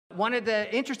One of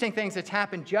the interesting things that's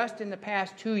happened just in the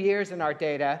past 2 years in our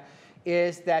data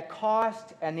is that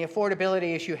cost and the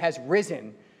affordability issue has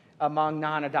risen among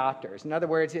non-adopters. In other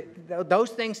words, those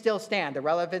things still stand. The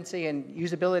relevancy and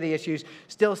usability issues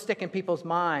still stick in people's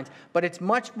minds, but it's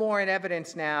much more in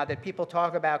evidence now that people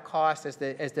talk about cost as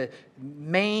the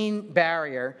main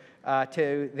barrier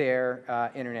to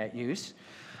their internet use.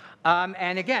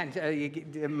 And again,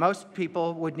 most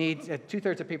people would need,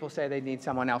 2/3 of people say they need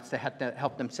someone else to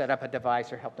help them set up a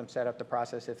device or help them set up the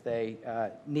process if they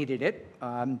needed it.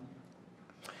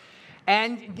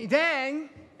 And then,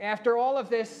 after all of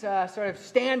this sort of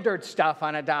standard stuff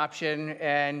on adoption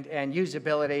and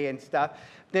usability and stuff,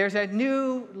 there's a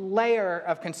new layer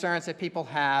of concerns that people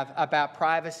have about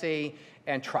privacy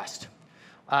and trust.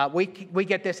 We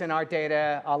get this in our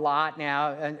data a lot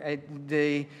now.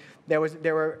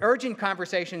 There were urgent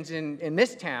conversations in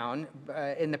this town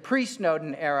in the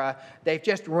pre-Snowden era. They've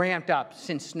just ramped up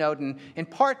since Snowden, in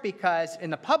part because in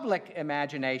the public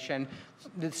imagination,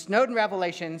 the Snowden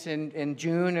revelations in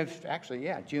June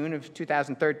of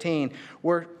 2013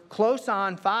 were close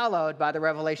on followed by the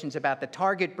revelations about the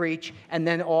Target breach and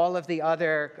then all of the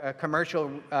other commercial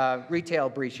retail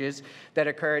breaches that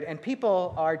occurred. And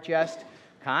people are just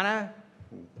kind of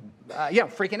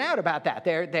freaking out about that.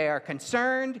 They are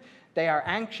concerned. They are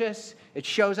anxious. It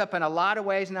shows up in a lot of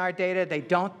ways in our data. They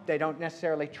don't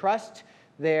necessarily trust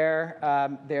their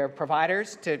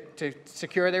providers to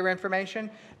secure their information.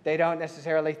 They don't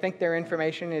necessarily think their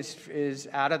information is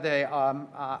out of the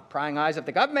prying eyes of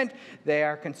the government. They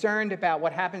are concerned about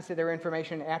what happens to their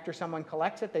information after someone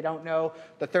collects it. They don't know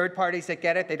the third parties that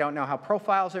get it. They don't know how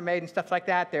profiles are made and stuff like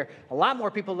that. There are a lot more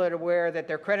people that are aware that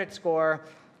their credit score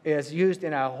is used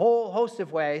in a whole host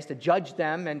of ways to judge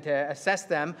them and to assess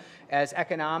them as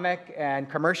economic and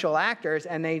commercial actors,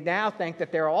 and they now think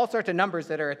that there are all sorts of numbers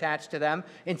that are attached to them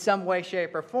in some way,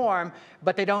 shape, or form,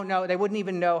 but they don't know, they wouldn't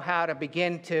even know how to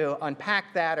begin to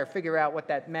unpack that or figure out what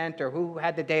that meant or who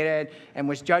had the data and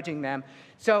was judging them.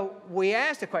 So we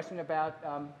asked a question about,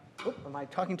 am I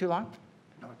talking too long?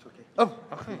 No, it's okay. Oh,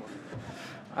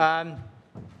 okay.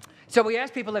 So we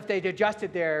asked people if they'd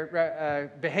adjusted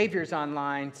their behaviors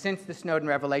online since the Snowden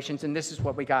revelations, and this is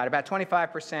what we got. About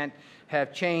 25%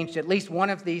 have changed at least one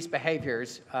of these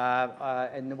behaviors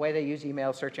in the way they use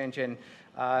email, search engine,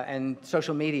 and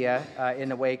social media in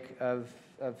the wake of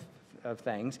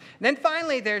things. And then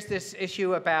finally, there's this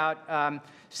issue about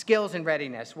skills and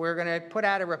readiness. We're going to put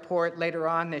out a report later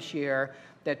on this year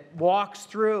that walks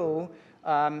through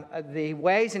the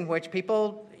ways in which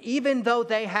people, even though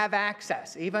they have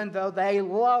access, even though they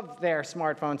love their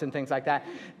smartphones and things like that,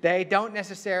 they don't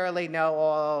necessarily know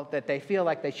all that they feel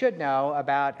like they should know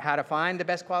about how to find the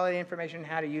best quality information,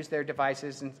 how to use their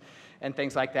devices and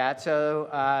things like that. So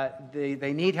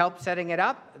they need help setting it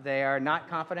up. They are not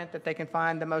confident that they can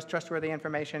find the most trustworthy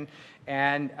information,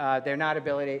 and they're not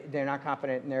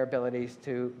confident in their abilities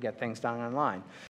to get things done online.